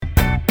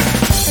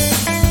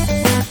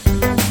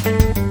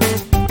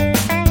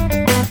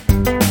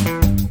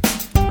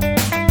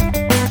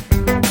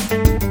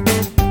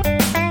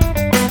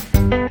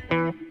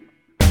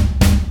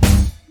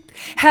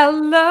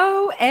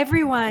Hello,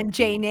 everyone.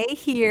 Jane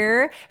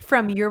here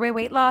from Your Way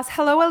Weight Loss.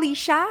 Hello,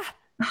 Alicia.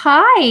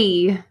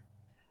 Hi.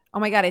 Oh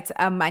my God, it's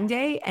a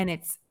Monday and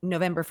it's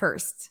November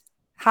 1st.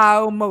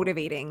 How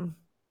motivating.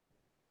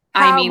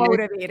 I How mean,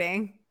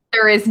 motivating.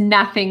 there is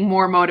nothing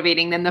more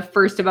motivating than the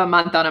first of a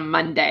month on a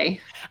Monday.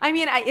 I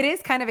mean, it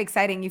is kind of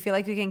exciting. You feel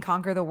like we can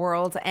conquer the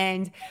world.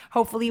 And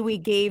hopefully, we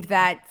gave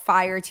that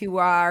fire to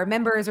our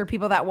members or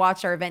people that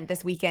watch our event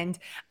this weekend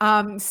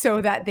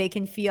so that they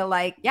can feel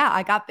like, yeah,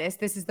 I got this.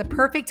 This is the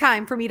perfect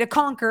time for me to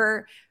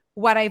conquer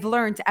what I've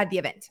learned at the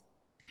event.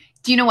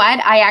 Do you know what?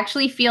 I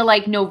actually feel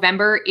like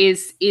November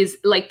is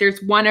like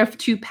there's one of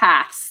two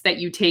paths that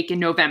you take in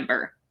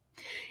November.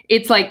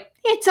 It's like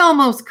it's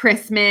almost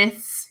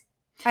Christmas.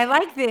 I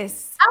like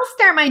this. I'll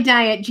start my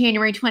diet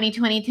January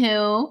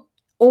 2022.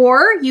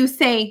 Or you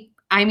say,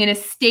 I'm going to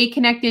stay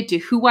connected to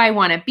who I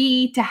want to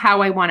be, to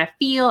how I want to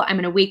feel. I'm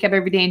going to wake up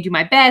every day and do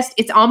my best.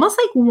 It's almost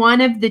like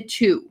one of the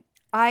two.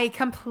 I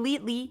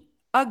completely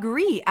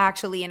agree,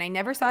 actually. And I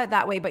never saw it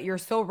that way, but you're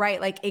so right.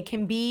 Like it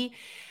can be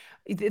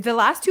the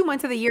last 2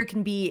 months of the year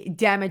can be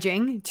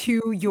damaging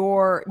to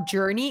your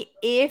journey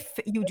if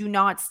you do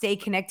not stay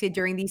connected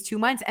during these 2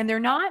 months. And they're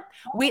not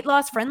weight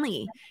loss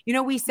friendly. You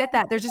know, we said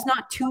that there's just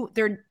not two,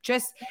 they're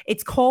just,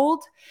 it's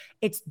cold,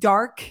 it's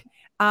dark.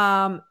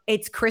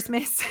 It's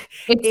Christmas,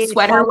 It's it's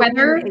sweater Halloween,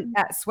 weather.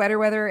 it's sweater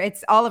weather,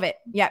 it's all of it.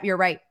 Yeah, you're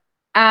right.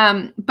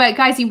 But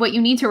guys, what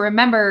you need to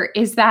remember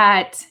is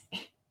that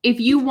if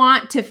you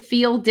want to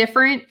feel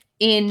different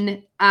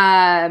in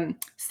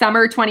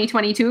summer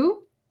 2022,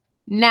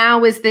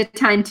 now is the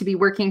time to be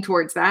working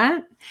towards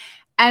that.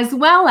 As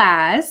well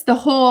as the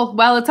whole,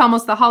 well, it's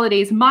almost the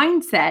holidays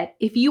mindset.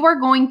 If you are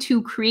going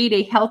to create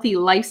a healthy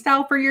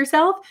lifestyle for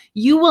yourself,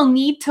 you will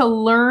need to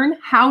learn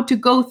how to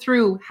go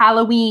through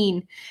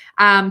Halloween,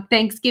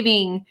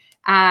 Thanksgiving,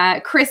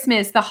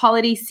 Christmas, the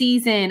holiday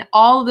season.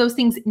 All of those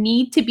things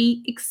need to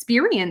be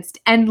experienced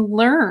and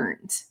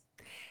learned.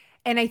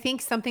 And I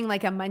think something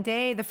like a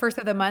Monday, the first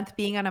of the month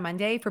being on a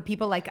Monday for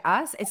people like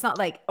us, it's not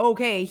like,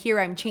 okay, here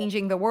I'm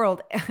changing the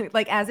world.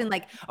 Like, as in,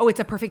 like, oh, it's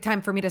a perfect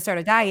time for me to start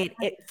a diet.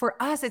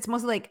 For us, it's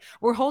mostly like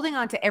we're holding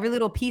on to every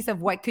little piece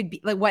of what could be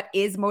like what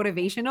is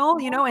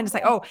motivational, and it's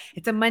like, oh,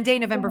 it's a Monday,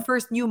 November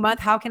 1st, new month.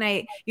 How can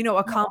I,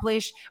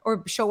 accomplish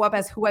or show up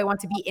as who I want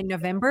to be in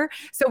November?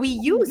 So we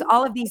use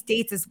all of these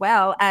dates as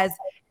well as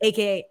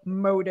AKA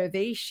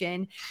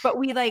motivation, but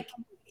we like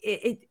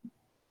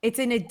it's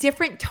in a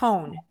different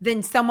tone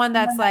than someone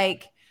that's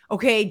like,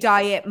 okay,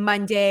 diet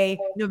Monday,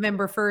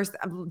 November 1st,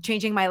 I'm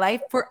changing my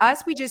life. For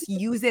us, we just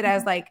use it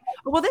as like,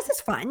 oh, well, this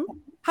is fun.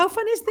 How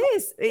fun is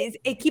this?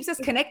 It keeps us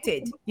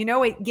connected.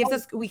 It gives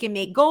us, we can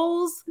make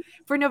goals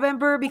for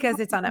November because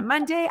it's on a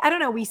Monday. I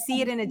don't know. We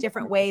see it in a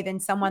different way than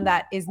someone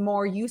that is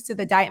more used to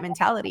the diet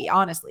mentality,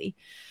 honestly.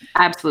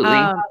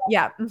 Absolutely.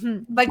 Yeah.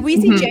 Like we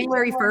see Mhm.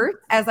 January 1st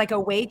as like a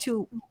way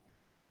to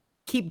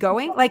keep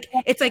going. Like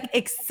it's like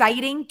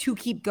exciting to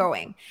keep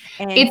going.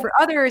 And It for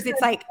others,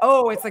 it's like,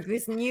 oh, it's like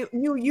this new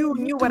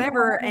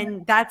whatever.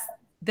 And that's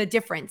the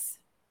difference.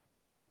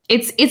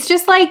 it's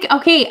just like,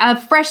 okay, a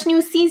fresh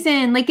new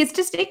season. Like it's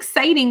just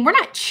exciting. We're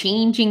not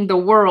changing the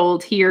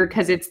world here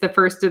because it's the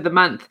first of the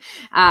month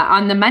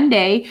on the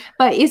Monday,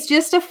 but it's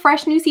just a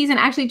fresh new season.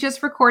 Actually,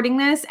 just recording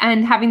this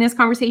and having this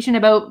conversation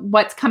about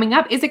what's coming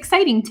up is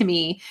exciting to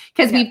me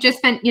because Yeah. we've just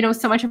spent,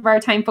 so much of our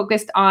time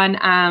focused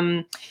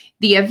on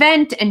the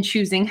event and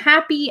choosing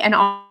happy and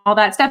all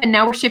that stuff. And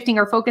now we're shifting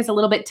our focus a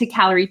little bit to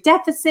calorie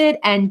deficit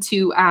and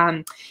to,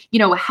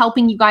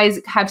 helping you guys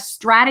have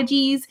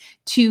strategies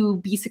to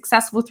be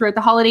successful throughout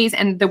the holidays.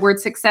 And the word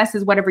success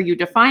is whatever you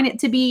define it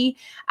to be.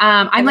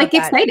 I I'm love like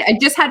that. excited. I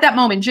just had that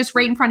moment just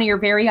right in front of your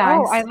very Oh,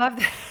 eyes. I love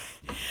that.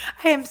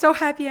 I am so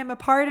happy I'm a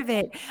part of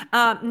it.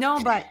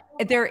 No, but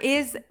there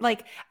is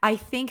like, I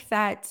think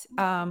that,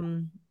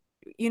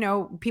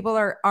 people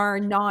are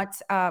not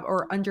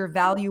or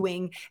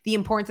undervaluing the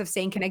importance of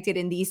staying connected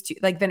in these two,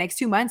 like the next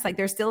 2 months. Like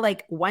there's still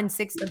like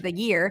 1/6 of the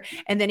year,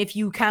 and then if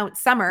you count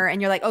summer, and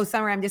you're like, oh,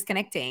 summer, I'm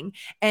disconnecting,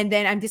 and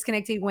then I'm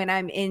disconnecting when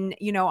I'm in,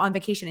 on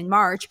vacation in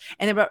March,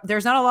 and then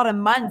there's not a lot of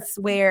months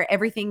where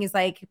everything is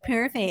like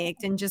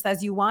perfect and just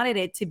as you wanted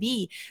it to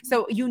be.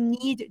 So you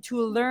need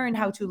to learn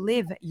how to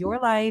live your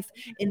life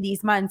in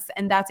these months,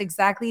 and that's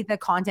exactly the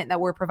content that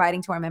we're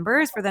providing to our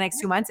members for the next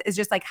 2 months. Is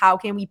just like, how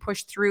can we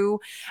push through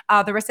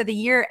the rest of the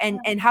year,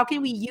 and how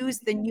can we use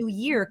the new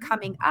year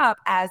coming up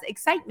as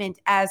excitement,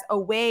 as a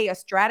way, a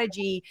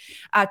strategy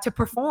to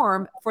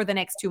perform for the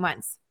next 2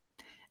 months.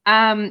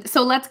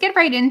 So let's get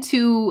right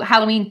into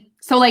Halloween.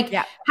 So like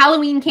Yeah.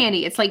 Halloween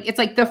candy, it's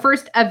like the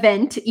first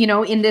event,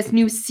 in this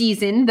new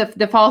season,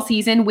 the fall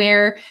season,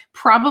 where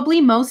probably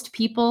most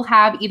people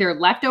have either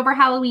leftover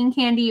Halloween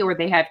candy or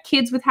they have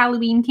kids with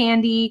Halloween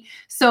candy.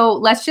 So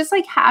let's just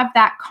like have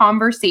that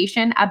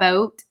conversation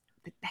about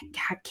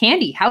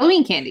candy,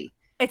 Halloween candy.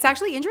 It's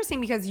actually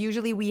interesting because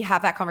usually we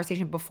have that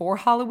conversation before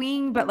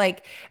Halloween, but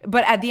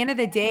at the end of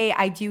the day,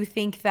 I do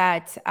think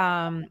that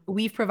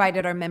we've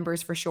provided our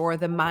members for sure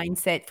the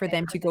mindset for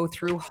them to go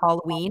through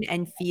Halloween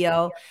and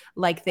feel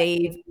like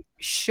they've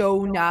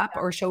shown up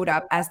or showed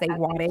up as they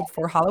wanted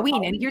for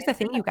Halloween. And here's the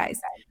thing, you guys,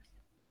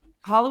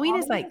 Halloween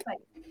is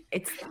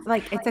it's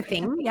a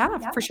thing, yeah,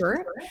 for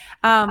sure.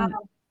 Um,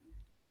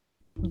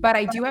 but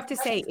I do have to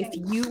say, if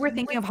you were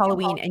thinking of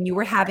Halloween and you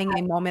were having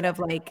a moment of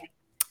like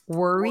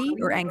worry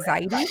or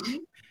anxiety,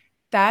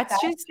 that's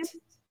just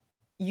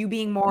you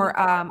being more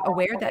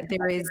aware that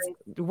there is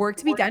work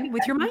to be done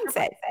with your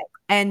mindset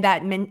and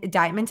that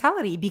diet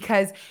mentality,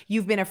 because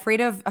you've been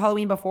afraid of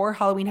Halloween before.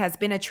 Halloween has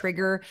been a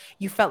trigger.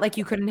 You felt like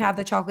you couldn't have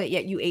the chocolate,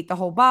 yet you ate the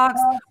whole box,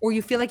 or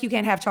you feel like you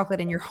can't have chocolate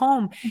in your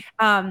home.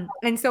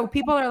 And so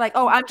people are like,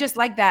 oh, I'm just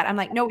like that. I'm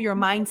like, no, your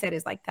mindset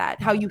is like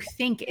that. How you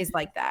think is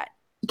like that.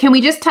 Can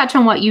we just touch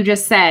on what you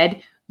just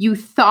said? You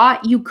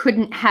thought you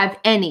couldn't have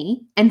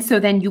any, and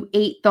so then you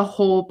ate the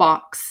whole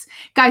box.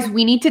 Guys,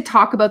 we need to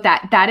talk about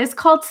that. That is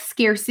called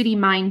scarcity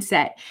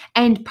mindset.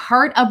 And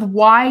part of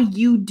why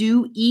you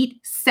do eat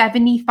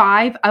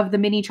 75 of the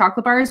mini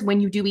chocolate bars when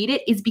you do eat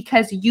it is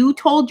because you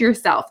told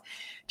yourself,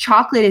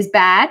 chocolate is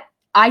bad.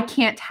 I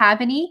can't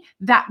have any.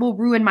 That will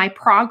ruin my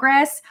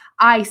progress.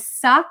 I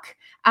suck.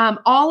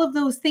 All of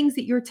those things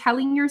that you're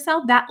telling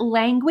yourself, that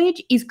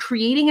language is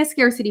creating a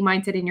scarcity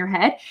mindset in your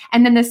head.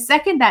 And then the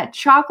second that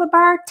chocolate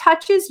bar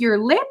touches your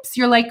lips,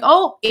 you're like,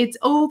 oh, it's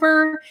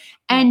over.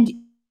 And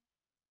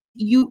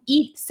you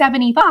eat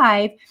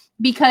 75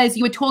 because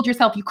you had told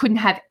yourself you couldn't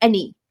have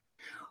any.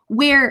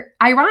 Where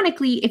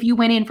ironically, if you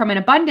went in from an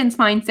abundance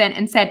mindset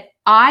and said,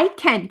 I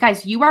can,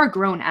 guys, you are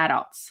grown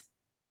adults.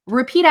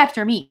 Repeat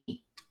after me.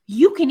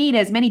 You can eat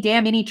as many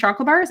damn mini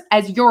chocolate bars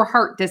as your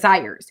heart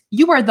desires.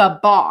 You are the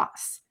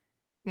boss.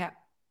 Yeah.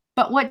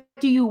 But what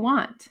do you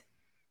want?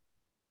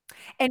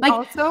 And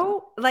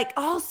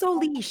also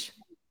leash.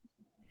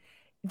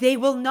 They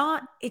will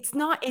not, it's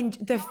not in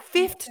the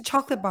fifth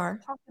chocolate bar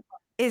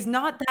is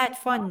not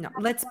that fun.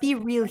 Let's be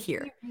real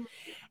here.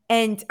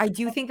 And I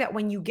do think that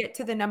when you get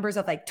to the numbers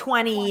of like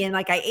 20 and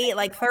like I ate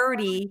like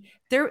 30,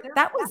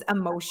 that was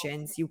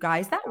emotions, you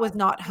guys. That was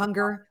not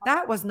hunger.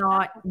 That was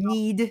not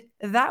need.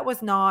 That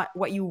was not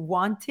what you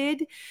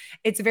wanted.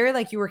 It's very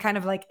like you were kind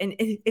of like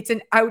it's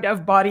an out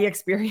of body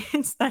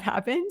experience that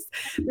happens.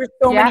 There's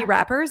so many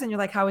wrappers and you're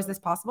like, how is this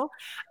possible?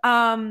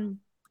 Can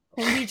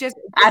we just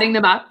adding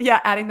them up? Yeah,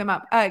 adding them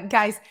up.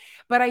 Guys,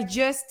 but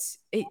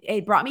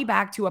it brought me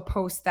back to a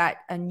post that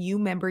a new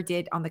member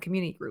did on the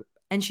community group.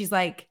 And she's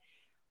like,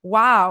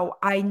 wow,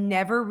 I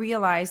never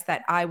realized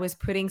that I was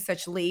putting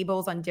such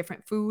labels on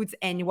different foods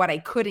and what I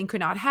could and could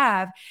not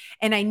have.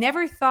 And I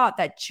never thought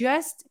that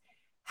just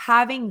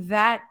having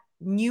that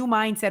new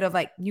mindset of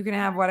like, you can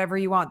have whatever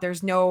you want.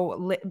 There's no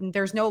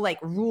like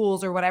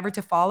rules or whatever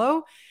to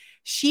follow.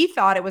 She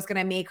thought it was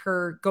going to make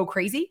her go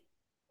crazy.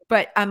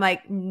 But I'm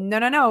like,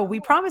 no.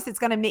 We promise it's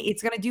going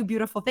to do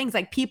beautiful things.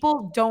 Like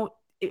people don't,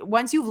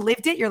 once you've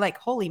lived it, you're like,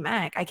 holy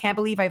mac, I can't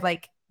believe I've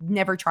like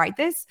never tried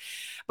this.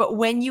 But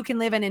when you can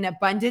live in an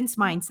abundance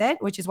mindset,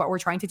 which is what we're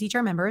trying to teach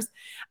our members,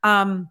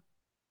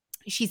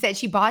 she said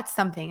she bought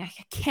something. I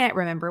can't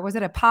remember. Was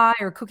it a pie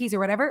or cookies or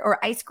whatever,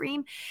 or ice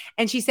cream?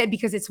 And she said,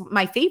 because it's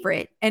my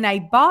favorite. And I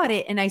bought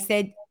it. And I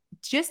said,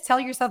 just tell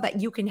yourself that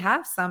you can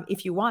have some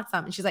if you want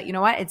some. And she's like, you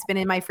know what? It's been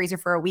in my freezer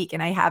for a week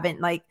and I haven't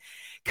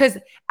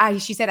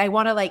she said, I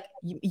want to like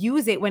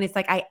use it when it's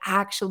like, I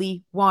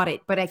actually want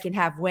it, but I can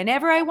have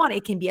whenever I want.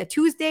 It can be a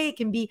Tuesday. It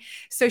can be.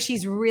 So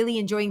she's really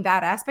enjoying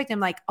that aspect. I'm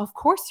like, of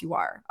course you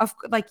are.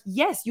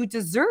 Yes, you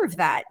deserve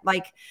that.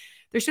 Like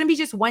there shouldn't be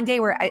just one day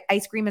where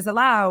ice cream is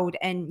allowed.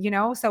 And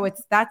so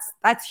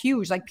that's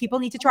huge. Like people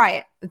need to try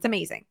it. It's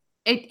amazing.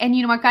 And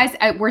you know what, guys,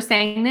 we're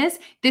saying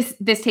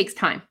this takes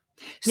time.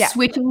 Yeah.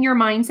 Switching your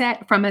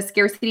mindset from a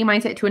scarcity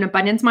mindset to an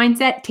abundance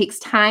mindset takes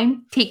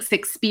time, takes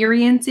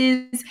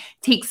experiences,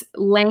 takes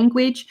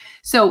language.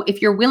 So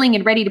if you're willing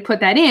and ready to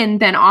put that in,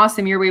 then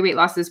awesome, your weight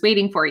loss is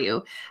waiting for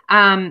you.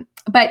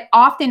 But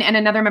often, and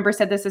another member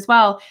said this as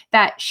well,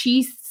 that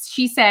she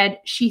said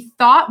she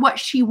thought what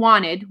she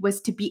wanted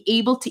was to be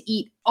able to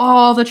eat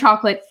all the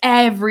chocolate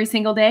every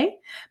single day.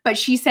 But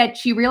she said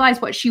she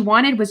realized what she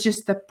wanted was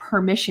just the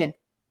permission.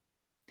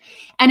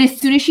 And as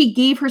soon as she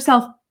gave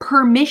herself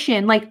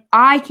permission, like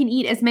I can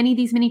eat as many of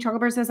these mini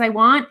chocolate bars as I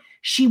want,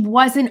 she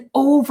wasn't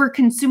over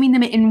consuming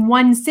them in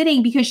one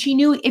sitting because she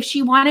knew if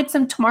she wanted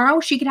some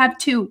tomorrow, she could have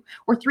 2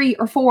 or 3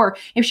 or 4.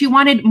 If she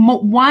wanted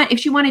if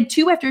she wanted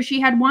 2 after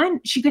she had 1,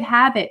 she could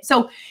have it.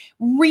 So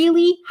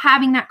really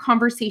having that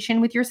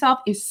conversation with yourself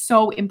is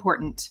so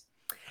important.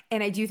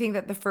 And I do think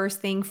that the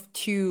first thing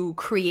to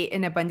create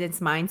an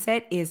abundance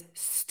mindset is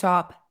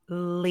stop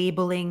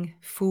labeling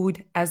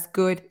food as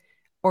good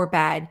or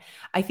bad.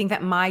 I think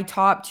that my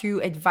top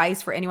 2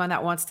 advice for anyone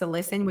that wants to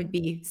listen would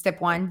be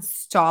step 1,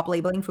 stop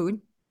labeling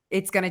food.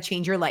 It's going to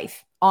change your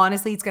life.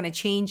 honestly, it's going to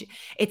change.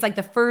 It's like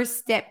the first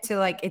step to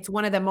like, it's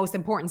one of the most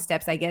important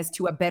steps, I guess,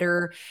 to a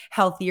better,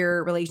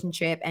 healthier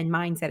relationship and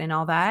mindset and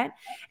all that.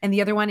 And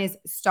the other one is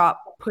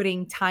stop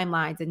putting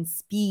timelines and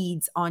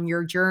speeds on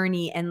your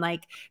journey. And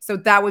like, so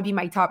that would be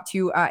my top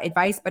two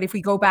advice. But if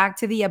we go back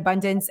to the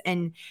abundance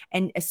and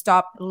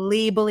stop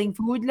labeling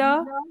food,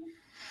 law,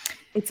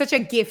 it's such a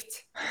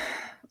gift.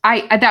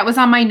 That was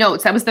on my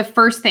notes. That was the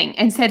first thing,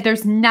 and said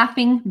there's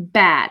nothing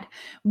bad.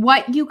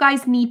 What you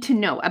guys need to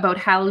know about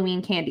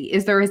Halloween candy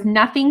is there is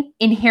nothing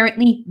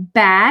inherently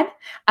bad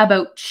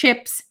about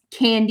chips,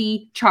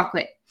 candy,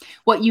 chocolate.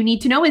 What you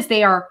need to know is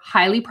they are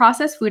highly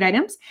processed food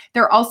items.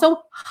 They're also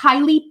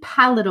highly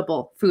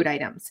palatable food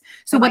items.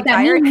 So what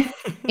that means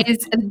is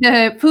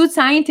the food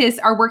scientists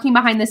are working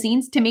behind the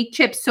scenes to make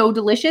chips so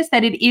delicious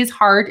that it is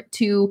hard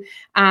to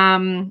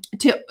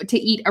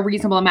eat a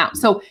reasonable amount.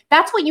 So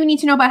that's what you need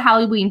to know about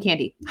Halloween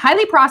candy.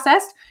 Highly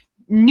processed,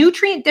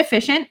 nutrient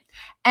deficient,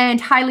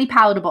 and highly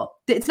palatable.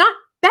 It's not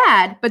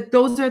bad, but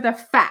those are the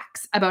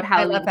facts about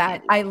Halloween. I love that.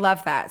 Candy. I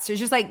love that. So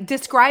it's just like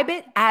describe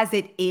it as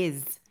it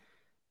is.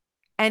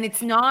 And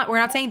it's not, we're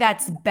not saying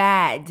that's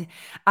bad.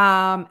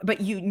 But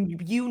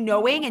you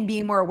knowing and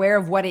being more aware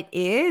of what it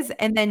is.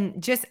 And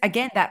then just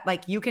again, that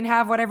like you can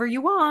have whatever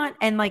you want.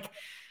 And like,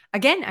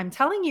 again, I'm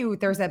telling you,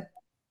 there's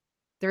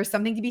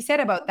something to be said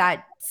about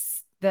that.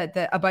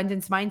 The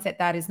abundance mindset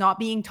that is not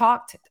being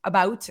talked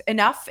about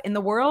enough in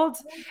the world,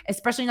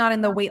 especially not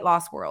in the weight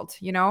loss world,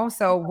 you know?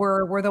 So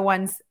we're the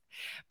ones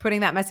putting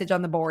that message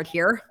on the board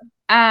here.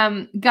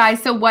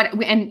 Guys, so what,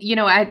 and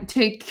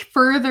to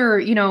further,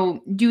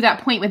 do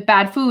that point with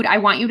bad food, I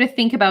want you to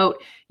think about,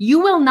 you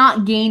will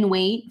not gain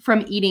weight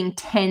from eating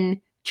 10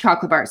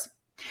 chocolate bars.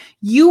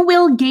 You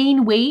will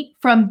gain weight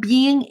from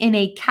being in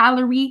a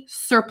calorie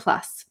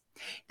surplus.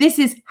 This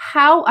is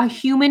how a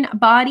human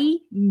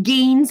body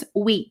gains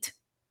weight.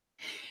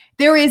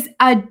 There is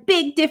a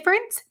big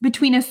difference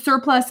between a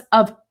surplus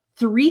of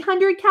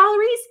 300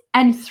 calories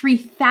and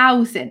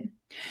 3,000.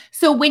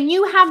 So when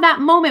you have that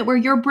moment where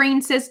your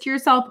brain says to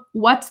yourself,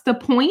 what's the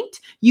point?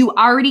 You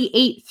already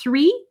ate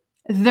 3.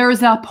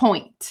 There's a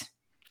point.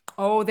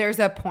 Oh, there's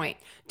a point.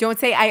 Don't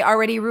say I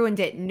already ruined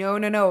it.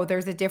 No.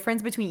 There's a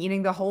difference between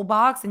eating the whole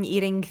box and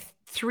eating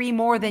 3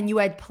 more than you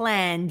had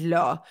planned.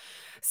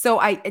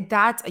 So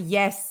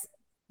yes,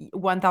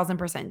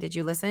 1000%. Did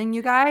you listen,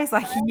 you guys?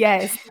 Like,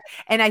 yes.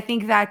 And I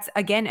think that's,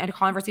 again, a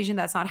conversation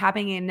that's not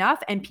happening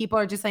enough. And people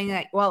are just saying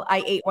like, well,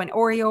 I ate one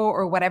Oreo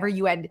or whatever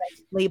you had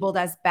labeled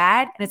as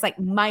bad. And it's like,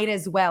 might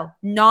as well,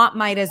 not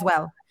might as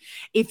well.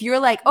 If you're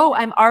like, oh,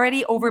 I'm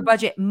already over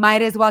budget,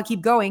 might as well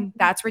keep going.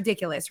 That's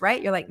ridiculous,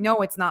 right? You're like,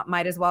 no, it's not,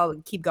 might as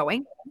well keep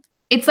going.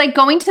 It's like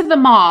going to the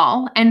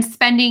mall and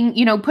spending,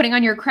 putting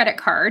on your credit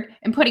card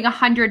and putting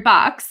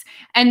 $100,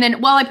 and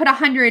then, well, I put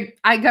 100.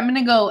 I'm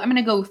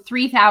gonna go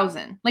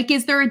 3,000. Like,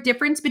 is there a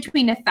difference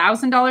between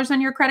 $1,000 on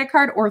your credit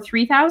card or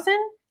 3,000?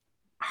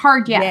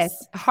 Hard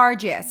yes.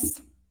 Hard yes.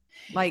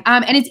 Like,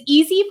 and it's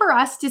easy for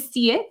us to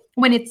see it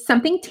when it's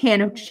something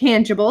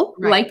tangible,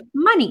 right, like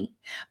money.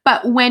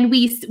 But when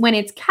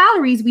it's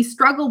calories, we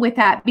struggle with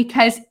that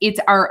because it's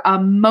our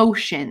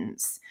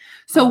emotions.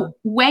 So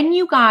when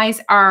you guys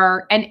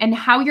are, and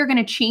how you're going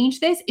to change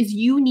this is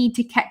you need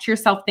to catch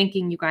yourself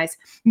thinking, you guys.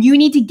 You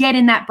need to get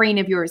in that brain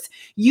of yours.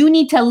 You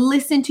need to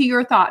listen to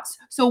your thoughts.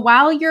 So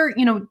while you're,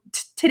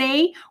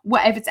 today,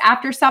 if it's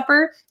after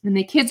supper and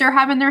the kids are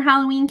having their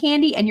Halloween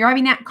candy and you're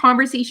having that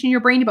conversation in your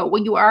brain about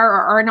what you are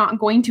or are not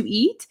going to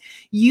eat,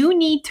 you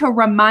need to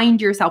remind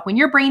yourself when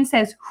your brain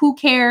says, who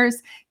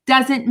cares?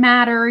 Doesn't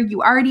matter.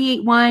 You already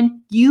ate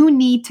one. You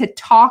need to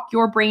talk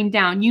your brain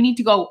down. You need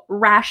to go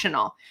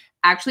rational.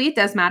 Actually, it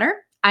does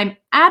matter. I'm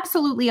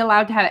absolutely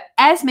allowed to have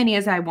as many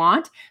as I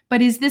want,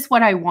 but is this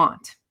what I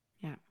want?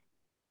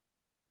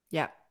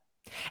 Yeah.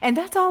 And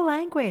that's all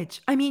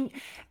language. I mean,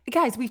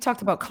 guys, we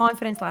talked about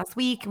confidence last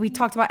week. We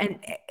talked about and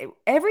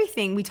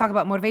everything. We talk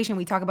about motivation.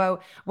 We talk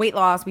about weight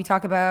loss. We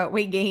talk about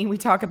weight gain. We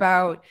talk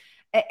about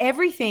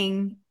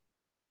everything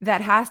that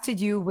has to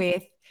do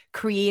with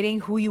creating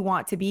who you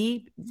want to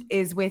be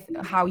is with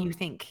how you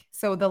think.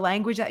 So the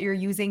language that you're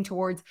using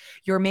towards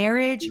your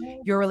marriage,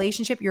 your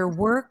relationship, your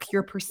work,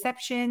 your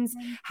perceptions,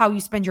 how you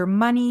spend your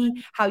money,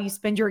 how you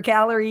spend your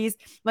calories,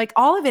 like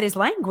all of it is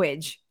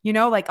language,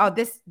 like, oh,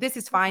 this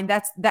is fine.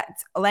 That's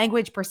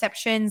language,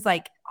 perceptions,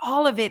 like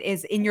all of it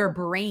is in your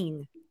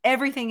brain.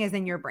 Everything is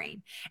in your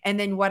brain. And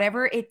then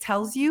whatever it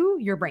tells you,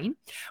 your brain,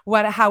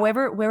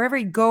 wherever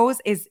it goes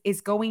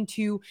is going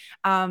to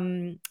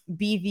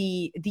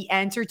be the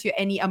answer to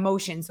any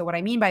emotion. So what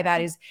I mean by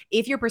that is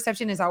if your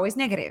perception is always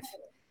negative,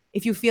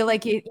 if you feel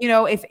like it,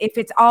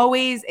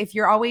 if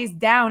you're always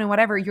down and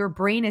whatever, your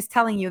brain is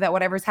telling you that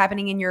whatever's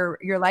happening in your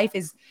life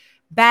is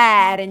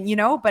bad. And,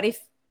 but if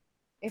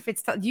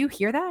it's, do you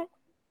hear that?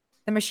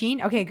 The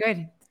machine? Okay,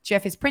 good.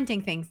 Jeff is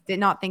printing things. Did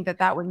not think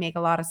that would make a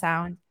lot of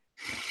sound.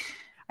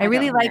 I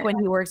really like when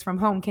he works from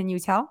home. Can you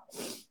tell?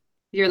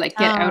 You're like,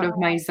 get out of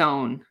my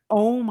zone.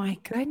 Oh my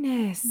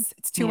goodness.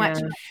 It's too much.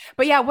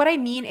 But yeah, what I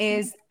mean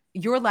is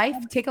your life,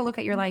 take a look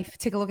at your life,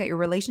 take a look at your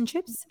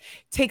relationships,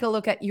 take a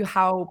look at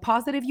how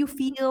positive you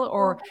feel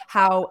or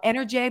how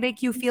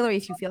energetic you feel, or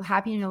if you feel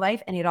happy in your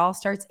life, and it all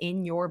starts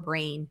in your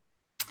brain.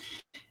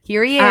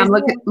 Here he is.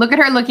 Look at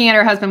her looking at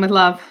her husband with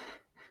love.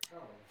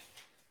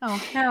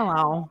 Oh,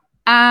 hello.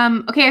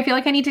 Okay, I feel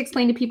like I need to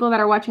explain to people that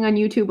are watching on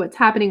YouTube what's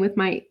happening with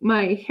my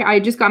hair. I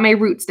just got my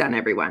roots done,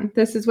 everyone.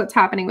 This is what's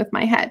happening with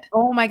my head.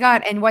 Oh my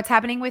God. And what's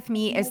happening with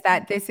me is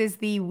that this is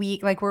the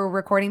week, like we're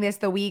recording this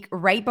the week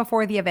right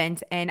before the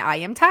event, and I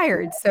am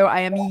tired. So I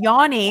am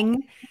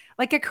yawning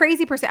like a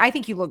crazy person. I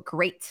think you look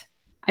great.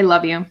 I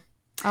love you.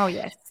 Oh,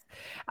 yes.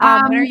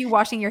 When are you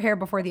washing your hair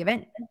before the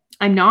event?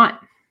 I'm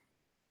not.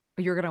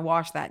 You're going to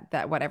wash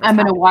that whatever. I'm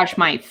going to wash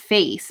my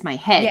face, my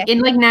head. Yes. It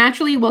like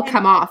naturally will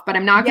come off, but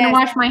I'm not going to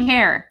wash my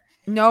hair.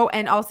 No.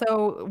 And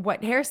also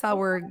what hairstyle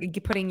we're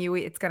putting you,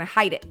 it's going to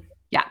hide it.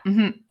 Yeah.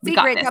 Mm-hmm.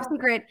 Secret, top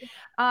secret.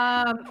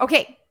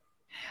 Okay.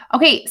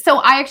 Okay, so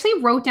I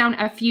actually wrote down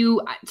a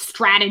few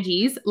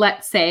strategies,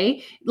 let's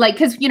say, like,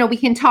 because, you know, we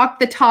can talk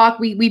the talk,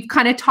 we've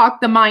kind of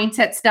talked the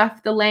mindset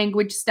stuff, the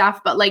language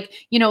stuff, but like,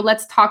 you know,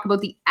 let's talk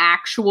about the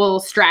actual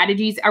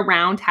strategies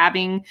around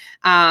having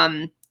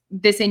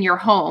this in your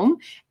home.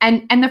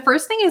 And the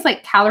first thing is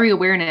like calorie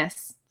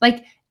awareness.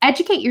 Like,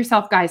 educate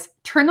yourself, guys.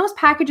 Turn those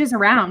packages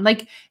around.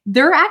 Like,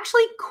 they're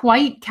actually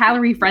quite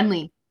calorie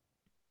friendly.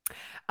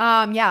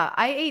 Yeah,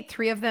 I ate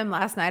 3 of them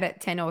last night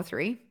at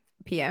 10:03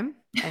 p.m.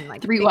 and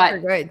like 3 what? Are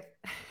good.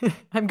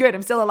 I'm good.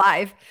 I'm still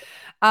alive.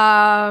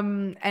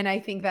 And I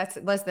think that's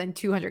less than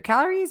 200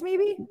 calories,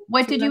 maybe.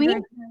 What did you eat?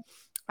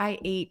 I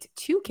ate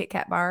 2 Kit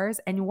Kat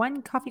bars and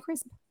 1 coffee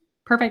crisp.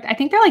 Perfect. I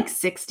think they're like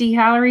 60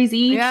 calories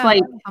each. Yeah.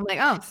 Like, I'm like,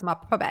 oh, it's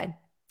not bad.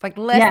 Like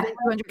less than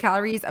 200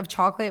 calories of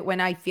chocolate when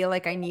I feel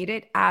like I need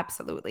it.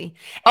 Absolutely.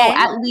 Oh,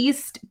 at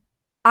least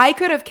I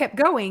could have kept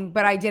going,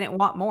 but I didn't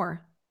want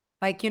more.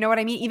 Like, you know what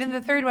I mean? Even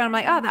the third one, I'm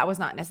like, oh, that was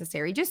not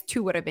necessary. Just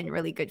 2 would have been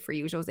really good for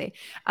you, Jose.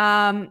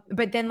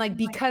 But then like,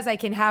 because I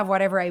can have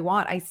whatever I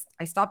want,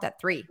 I stopped at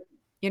 3,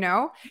 you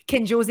know?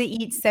 Can Jose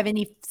eat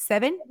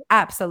 77?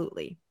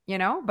 Absolutely. You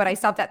know, but I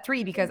stopped at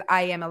 3 because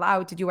I am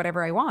allowed to do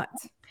whatever I want.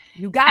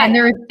 You got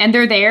it. And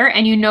they're there,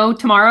 and you know,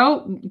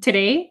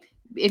 today,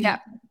 if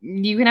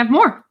you can have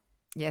more.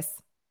 Yes,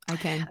 I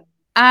can.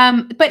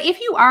 But if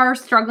you are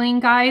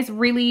struggling, guys,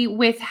 really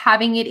with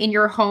having it in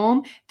your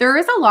home, there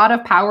is a lot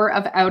of power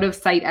of out of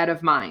sight, out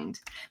of mind.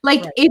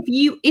 Like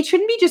it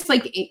shouldn't be just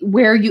like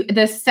where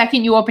the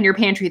second you open your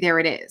pantry, there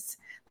it is.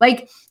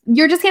 Like,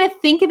 you're just going to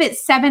think of it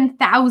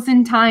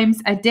 7,000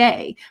 times a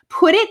day.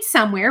 Put it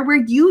somewhere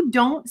where you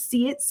don't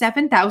see it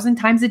 7,000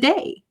 times a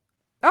day.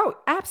 Oh,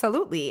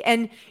 absolutely.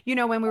 And, you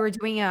know, when we were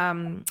doing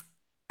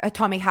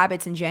Atomic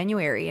Habits in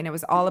January, and it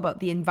was all about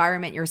the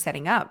environment you're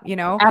setting up, you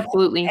know?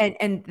 Absolutely.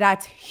 And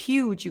that's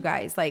huge, you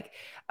guys. Like,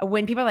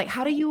 when people are like,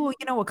 how do you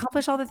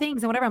accomplish all the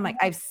things and whatever? I'm like,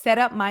 I've set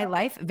up my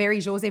life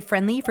very Jose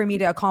friendly for me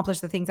to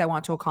accomplish the things I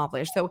want to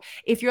accomplish. So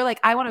if you're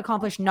like, I want to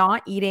accomplish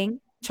not eating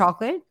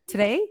chocolate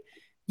today,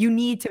 you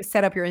need to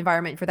set up your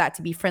environment for that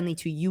to be friendly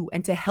to you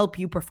and to help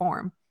you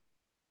perform.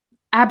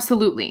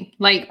 Absolutely.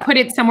 Like, put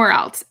it somewhere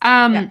else.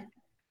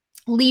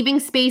 Leaving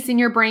space in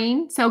your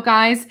brain. So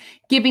guys,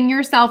 giving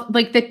yourself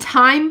like the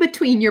time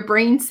between your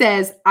brain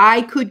says,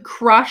 I could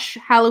crush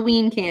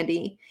Halloween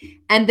candy,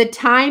 and the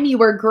time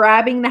you are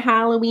grabbing the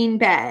Halloween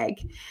bag.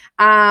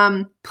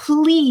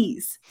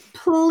 Please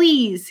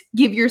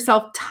give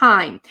yourself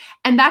time.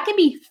 And that can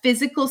be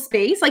physical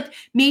space. Like,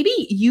 maybe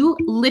you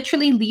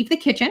literally leave the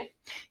kitchen,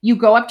 you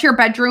go up to your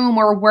bedroom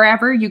or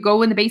wherever, you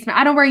go in the basement.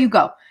 I don't know where you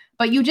go,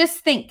 but you just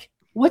think,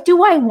 what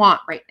do I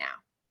want right now?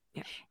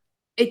 Yeah.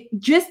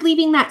 Just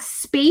leaving that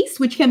space,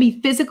 which can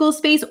be physical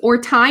space or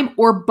time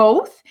or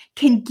both,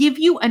 can give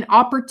you an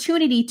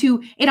opportunity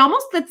to, it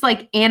almost looks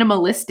like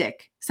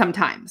animalistic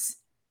sometimes.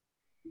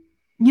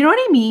 You know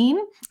what I mean?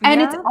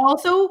 And it's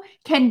also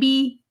can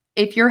be,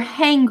 if you're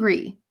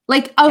hangry,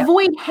 like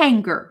avoid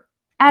hanger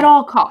at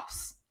all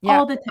costs,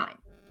 all the time.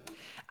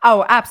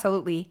 Oh,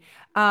 absolutely.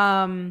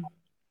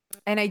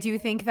 And I do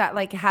think that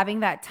like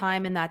having that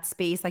time and that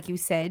space, like you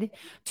said,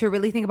 to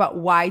really think about,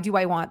 why do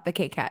I want the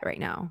Kit Kat right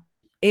now?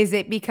 Is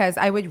it because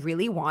I would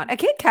really want a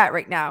Kit Kat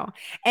right now?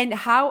 And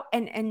how,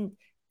 and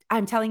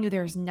I'm telling you,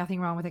 there's nothing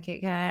wrong with a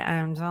Kit Kat.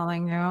 I'm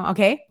telling you,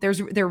 okay,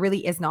 there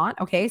really is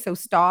not. Okay. So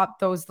stop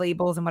those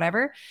labels and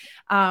whatever.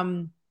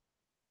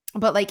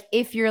 But like,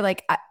 if you're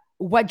like,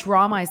 what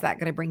drama is that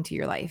going to bring to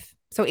your life?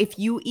 So if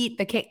you eat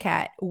the Kit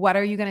Kat, what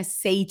are you going to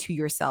say to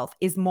yourself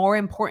is more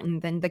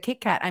important than the Kit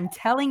Kat? I'm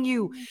telling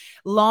you,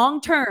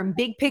 long-term,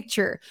 big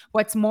picture,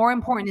 what's more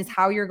important is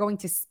how you're going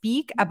to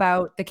speak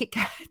about the Kit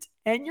Kat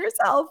and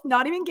yourself,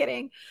 not even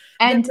kidding,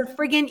 and the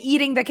friggin'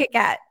 eating the Kit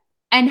Kat.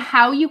 And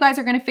how you guys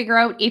are going to figure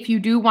out if you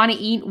do want to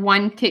eat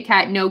 1 Kit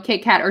Kat, no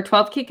Kit Kat, or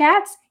 12 Kit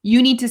Kats,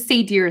 you need to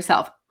say to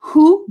yourself,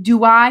 who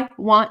do I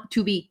want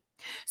to be?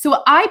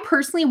 So I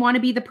personally want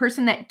to be the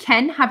person that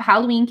can have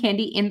Halloween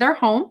candy in their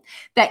home,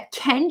 that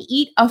can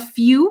eat a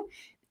few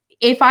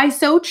if I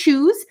so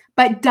choose,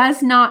 but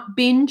does not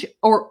binge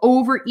or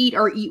overeat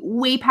or eat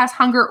way past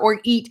hunger or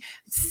eat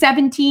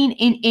 17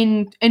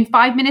 in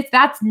 5 minutes.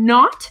 That's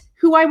not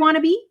who I want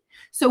to be.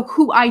 So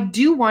who I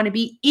do want to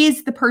be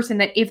is the person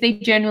that if they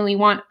genuinely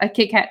want a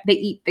Kit Kat, they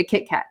eat the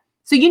Kit Kat.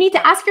 So you need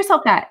to ask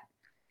yourself that.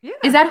 Yeah.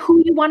 Is that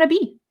who you want to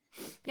be?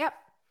 Yep.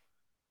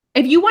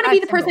 If you want to be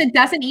the person that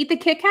doesn't eat the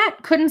Kit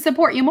Kat, couldn't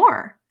support you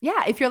more.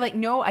 Yeah. If you're like,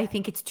 no, I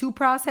think it's too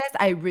processed.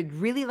 I would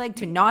really like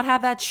to not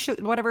have that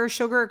whatever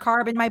sugar or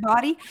carb in my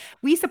body.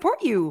 We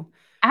support you.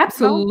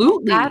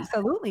 Absolutely.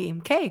 Absolutely.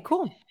 Okay,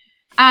 cool.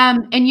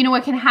 And you know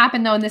what can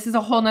happen though, and this is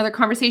a whole nother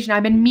conversation.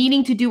 I've been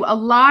meaning to do a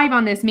live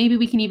on this. Maybe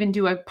we can even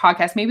do a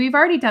podcast. Maybe we've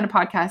already done a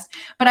podcast,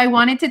 but I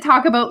wanted to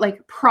talk about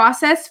like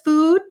processed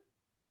food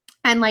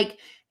and like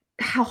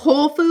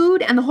whole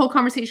food and the whole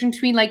conversation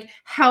between like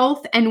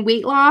health and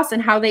weight loss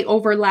and how they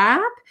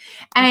overlap.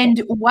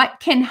 And what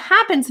can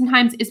happen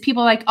sometimes is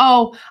people are like,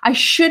 oh, I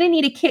shouldn't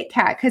eat a Kit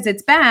Kat because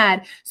it's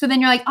bad. So then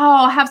you're like, oh,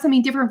 I'll have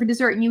something different for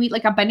dessert. And you eat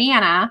like a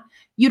banana.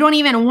 You don't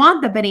even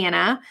want the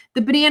banana.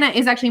 The banana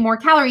is actually more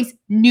calories,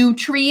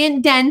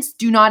 nutrient dense.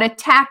 Do not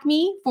attack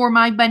me for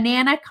my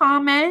banana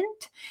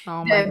comment.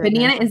 Oh my the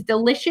banana is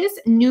delicious,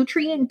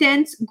 nutrient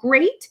dense,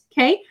 great.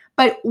 Okay.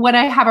 But what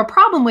I have a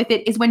problem with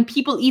it is when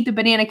people eat the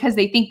banana because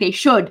they think they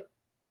should.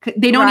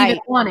 They don't even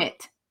want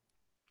it.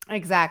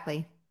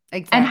 Exactly.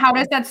 And how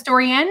does that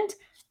story end?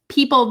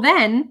 People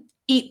then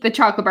eat the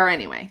chocolate bar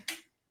anyway.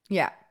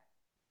 Yeah.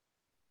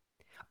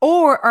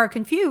 Or are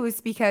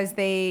confused because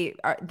they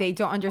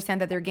don't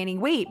understand that they're gaining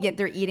weight, yet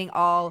they're eating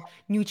all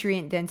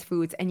nutrient dense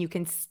foods, and you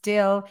can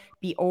still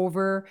be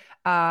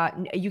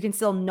you can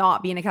still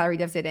not be in a calorie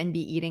deficit and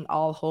be eating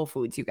all whole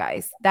foods, you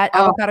guys. That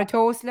avocado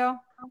toast though,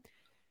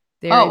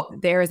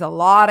 there is a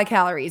lot of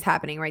calories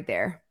happening right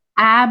there.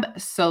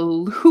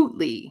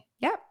 Absolutely.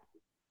 Yep.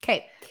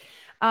 Okay.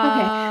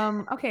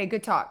 Okay.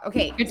 Good talk.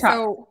 Okay. Good talk.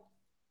 So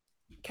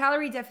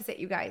calorie deficit,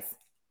 you guys.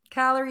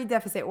 Calorie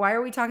deficit. Why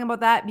are we talking about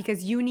that?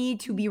 Because you need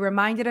to be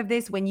reminded of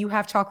this when you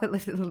have chocolate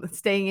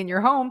staying in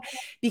your home,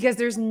 because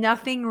there's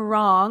nothing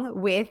wrong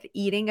with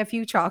eating a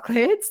few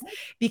chocolates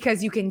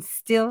because you can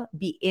still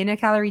be in a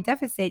calorie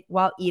deficit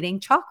while eating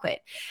chocolate.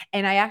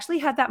 And I actually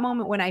had that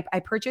moment when I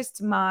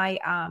purchased my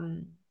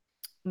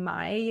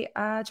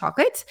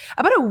chocolate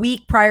about a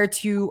week prior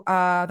to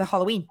the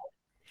Halloween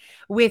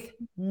with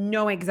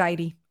no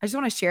anxiety. I just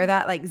want to share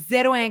that, like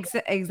zero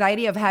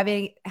anxiety of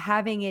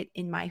having it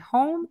in my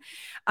home,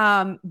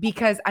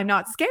 because I'm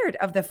not scared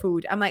of the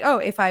food. I'm like, oh,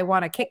 if I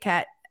want a Kit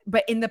Kat.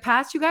 But in the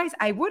past, you guys,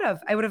 I would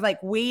have like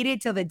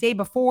waited till the day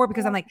before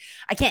because I'm like,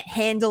 I can't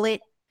handle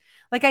it.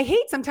 Like, I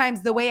hate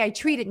sometimes the way I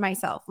treated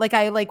myself. Like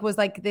I was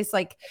like this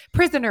like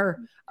prisoner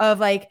of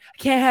like, I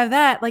can't have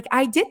that. Like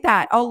I did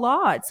that a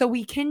lot. So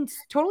we can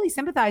totally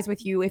sympathize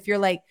with you if you're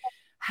like,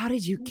 how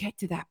did you get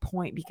to that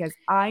point? Because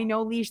I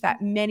know, Leash,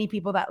 that many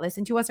people that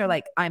listen to us are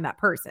like, I'm that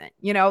person,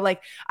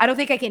 like I don't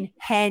think I can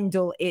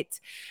handle it.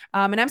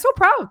 And I'm so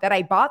proud that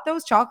I bought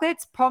those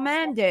chocolates,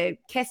 Pomme de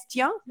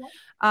Question.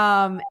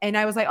 And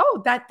I was like,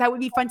 oh, that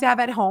would be fun to have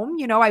at home.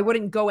 I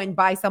wouldn't go and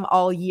buy some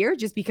all year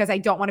just because I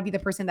don't want to be the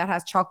person that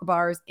has chocolate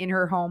bars in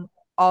her home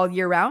all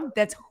year round.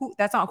 That's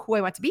not who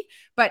I want to be.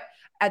 But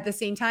at the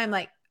same time,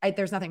 like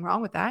there's nothing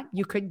wrong with that.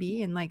 You could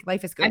be, and like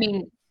life is good. I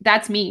mean,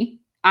 that's me.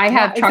 I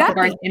have chocolate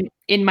bars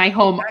in my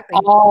home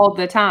all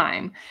the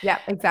time. Yeah,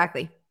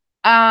 exactly.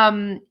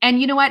 And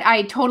you know what?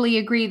 I totally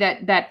agree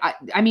that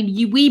I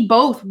mean, we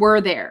both were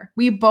there.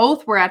 We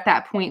both were at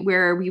that point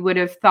where we would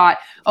have thought,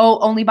 oh,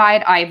 only buy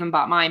it. I haven't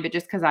bought mine, but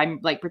just because I'm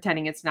like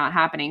pretending it's not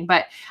happening.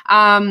 But,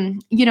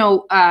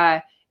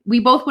 we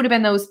both would have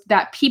been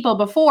that people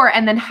before.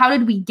 And then how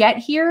did we get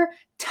here?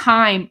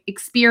 Time,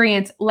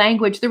 experience,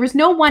 language. There was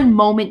no one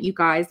moment, you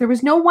guys. There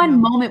was no one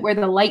moment where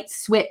the light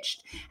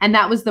switched and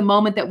that was the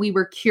moment that we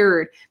were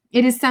cured.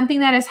 It is something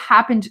that has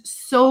happened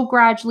so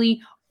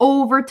gradually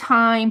over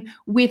time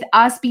with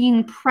us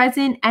being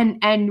present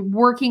and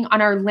working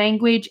on our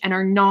language and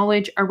our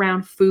knowledge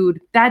around food.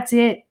 That's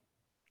it.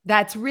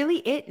 That's really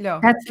it,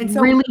 though. That's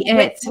really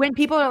it. When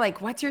people are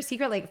like, what's your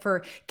secret? Like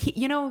for,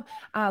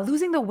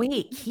 losing the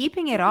weight,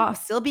 keeping it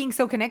off, still being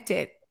so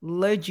connected.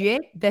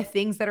 Legit, the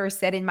things that are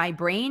said in my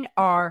brain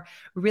are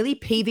really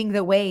paving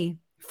the way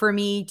for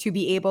me to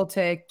be able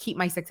to keep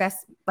my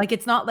success. Like,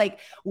 it's not like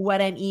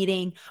what I'm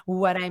eating,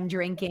 what I'm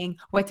drinking,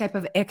 what type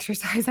of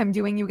exercise I'm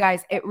doing, you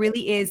guys. It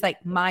really is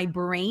like my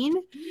brain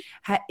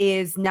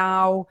is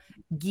now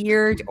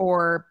geared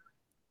or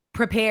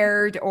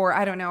prepared, or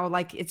I don't know,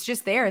 like it's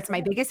just there. It's my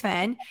biggest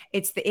fan.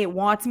 It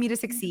wants me to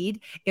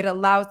succeed. It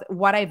allows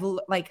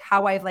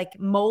how I've like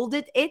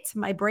molded it,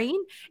 my brain.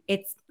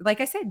 It's like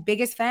I said,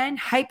 biggest fan,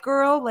 hype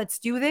girl, let's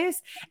do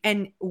this.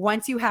 And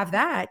once you have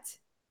that,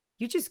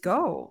 you just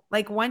go.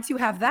 Like once you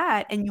have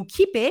that and you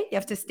keep it, you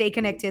have to stay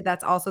connected.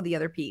 That's also the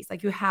other piece.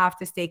 Like you have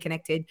to stay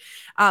connected.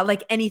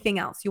 Like anything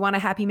else, you want a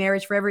happy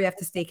marriage forever, you have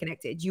to stay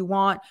connected. You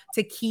want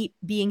to keep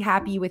being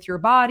happy with your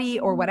body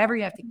or whatever,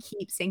 you have to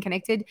keep staying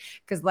connected,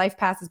 because life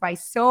passes by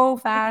so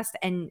fast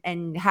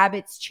and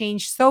habits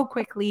change so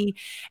quickly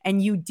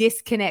and you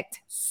disconnect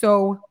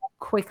so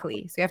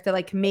quickly. So you have to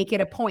like make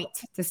it a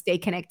point to stay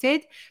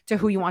connected to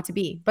who you want to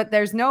be. But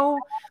there's no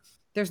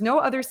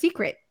other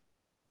secret.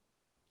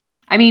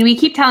 I mean, we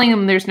keep telling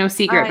them there's no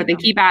secret, I but they know.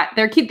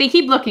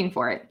 keep looking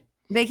for it.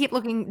 They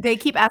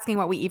keep asking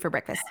what we eat for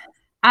breakfast.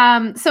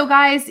 So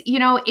guys,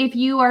 if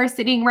you are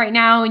sitting right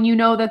now and you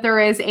know that there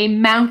is a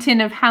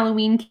mountain of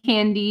Halloween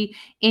candy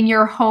in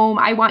your home,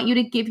 I want you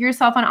to give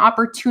yourself an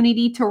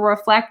opportunity to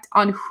reflect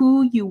on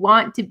who you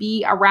want to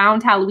be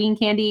around Halloween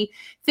candy.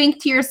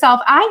 Think to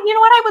yourself, you know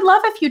what? I would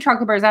love a few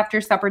chocolate bars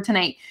after supper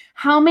tonight.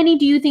 How many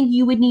do you think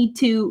you would need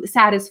to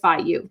satisfy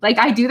you? Like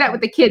I do that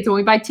with the kids when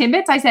we buy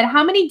Timbits. I said,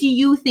 how many do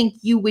you think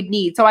you would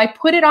need? So I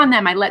put it on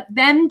them. I let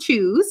them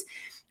choose.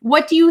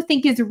 What do you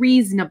think is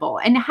reasonable?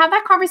 And have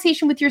that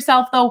conversation with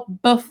yourself, though,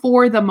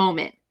 before the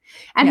moment.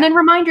 And then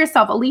remind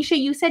yourself, Alicia,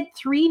 you said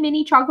 3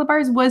 mini chocolate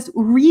bars was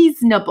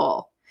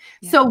reasonable.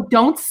 Yeah. So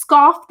don't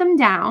scoff them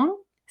down.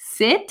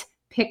 Sit,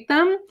 pick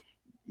them,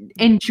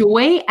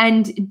 enjoy,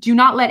 and do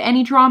not let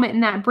any drama in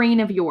that brain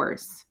of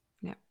yours.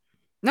 Yeah.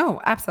 No,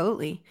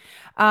 absolutely.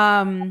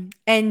 And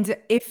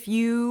if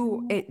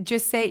you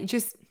just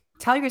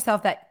tell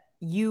yourself that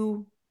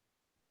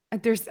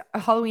there's a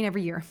Halloween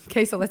every year.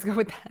 Okay, so let's go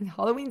with that.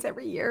 Halloween's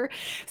every year.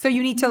 So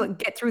you need to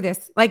get through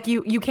this. Like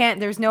you can't,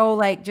 there's no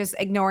like just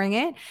ignoring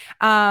it.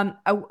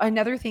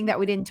 Another thing that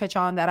we didn't touch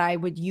on that I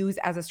would use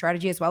as a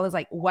strategy as well is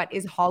like, what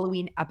is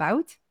Halloween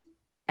about?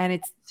 And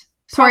it's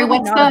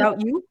about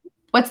you.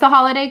 What's the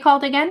holiday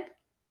called again?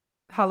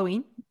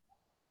 Halloween.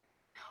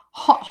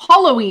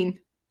 Halloween.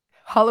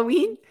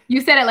 Halloween?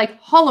 You said it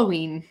like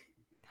Halloween.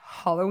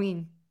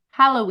 Halloween.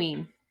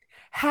 Halloween.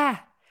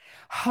 Ha.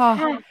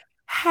 Ha.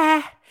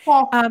 Ha.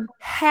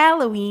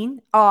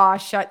 Halloween. Oh,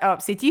 shut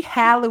up. City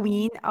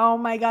Halloween. Oh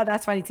my God,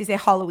 that's funny to say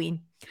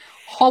Halloween.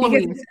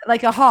 Halloween.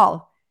 Like a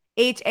hall.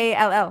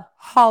 Hall.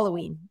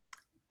 Halloween.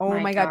 Oh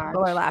my God,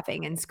 people are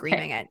laughing and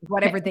screaming at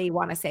whatever they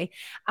want to say.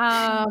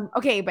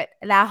 Okay, but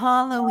la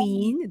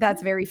Halloween,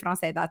 that's very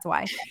français, that's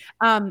why.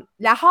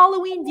 La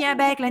Halloween vient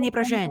back l'année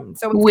prochaine.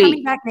 So it's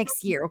coming back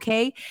next year,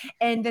 okay?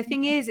 And the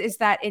thing is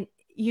that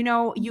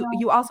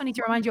you also need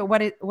to remind you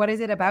what is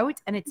it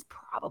about? And it's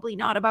probably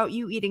not about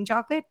you eating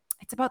chocolate.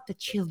 It's about the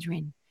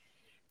children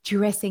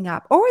dressing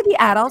up or the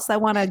adults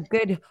that want a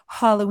good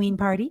Halloween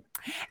party.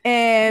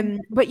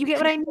 But you get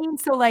what I mean?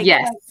 So like,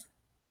 yes.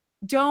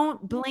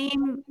 Don't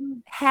blame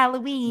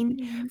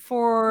Halloween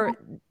for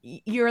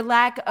your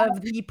lack of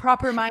the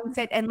proper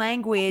mindset and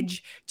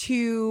language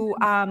to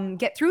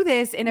get through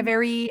this in a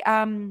very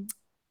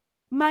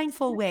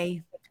mindful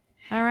way.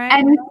 All right.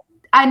 And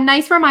a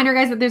nice reminder,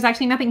 guys, that there's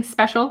actually nothing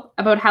special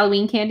about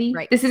Halloween candy.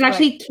 Right. This is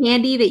actually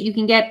candy that you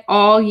can get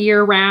all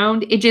year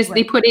round. It just,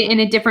 they put it in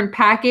a different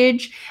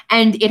package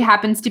and it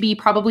happens to be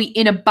probably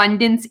in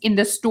abundance in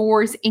the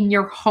stores in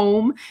your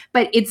home,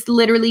 but it's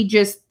literally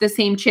just the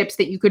same chips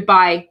that you could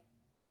buy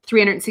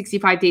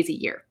 365 days a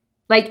year.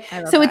 Like,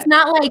 so it's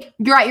not like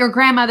you're at your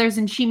grandmother's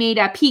and she made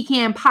a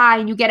pecan pie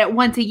and you get it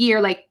once a year.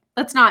 Like,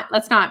 let's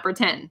not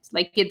pretend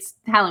like it's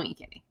Halloween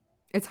candy.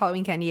 It's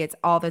Halloween candy. It's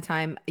all the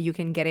time. You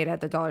can get it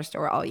at the dollar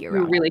store all year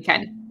round. You really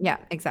can. Yeah,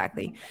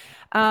 exactly.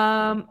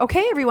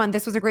 Okay, everyone.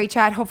 This was a great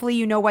chat. Hopefully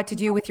you know what to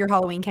do with your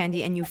Halloween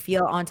candy and you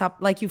feel on top,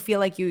 like you feel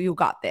like you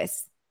got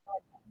this.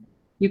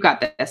 You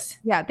got this.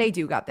 Yeah, they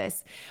do got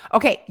this.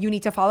 Okay, you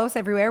need to follow us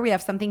everywhere. We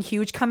have something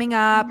huge coming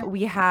up.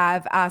 We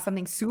have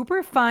something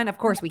super fun. Of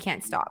course, we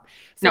can't stop.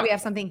 So we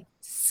have something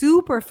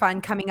super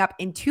fun coming up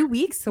in 2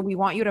 weeks. So we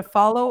want you to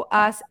follow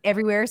us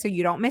everywhere so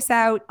you don't miss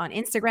out on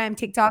Instagram,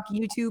 TikTok,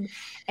 YouTube,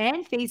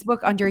 and Facebook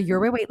under Your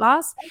Way Weight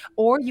Loss.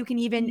 Or you can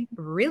even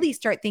really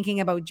start thinking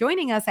about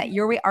joining us at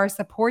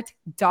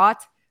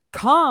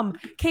yourwayrsupport.com.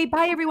 Okay,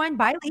 bye everyone.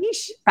 Bye,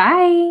 Leash.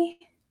 Bye.